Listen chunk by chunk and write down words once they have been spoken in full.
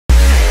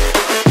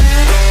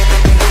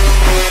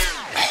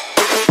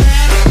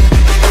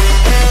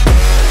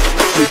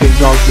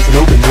an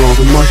open-world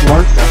and martial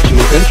arts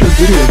action-adventure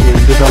video game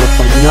developed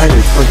by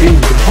United for Games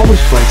and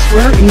published by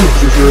Square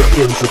Enix's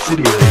European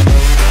subsidiary.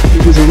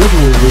 It was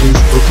originally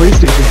released for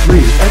PlayStation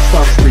 3,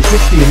 Xbox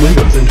 360 and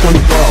Windows in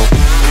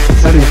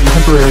 2012. Set in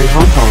contemporary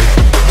Hong Kong,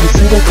 the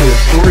single-player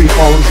story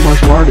follows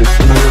martial artist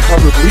and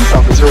undercover police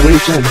officer Wei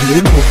Shen who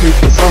infiltrates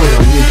the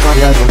Solion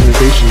Triad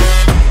organization.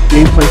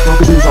 Gameplay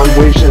focuses on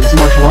Wei Shen's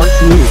martial arts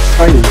moves,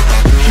 fighting,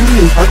 shooting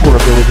and parkour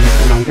abilities,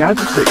 and on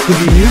gadgets that can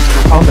be used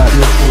for combat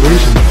and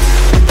exploration.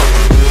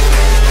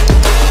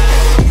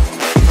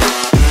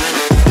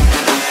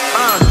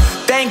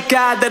 Thank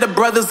God that the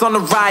brothers on the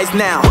rise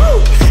now.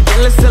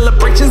 Endless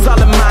celebrations all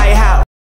in my house.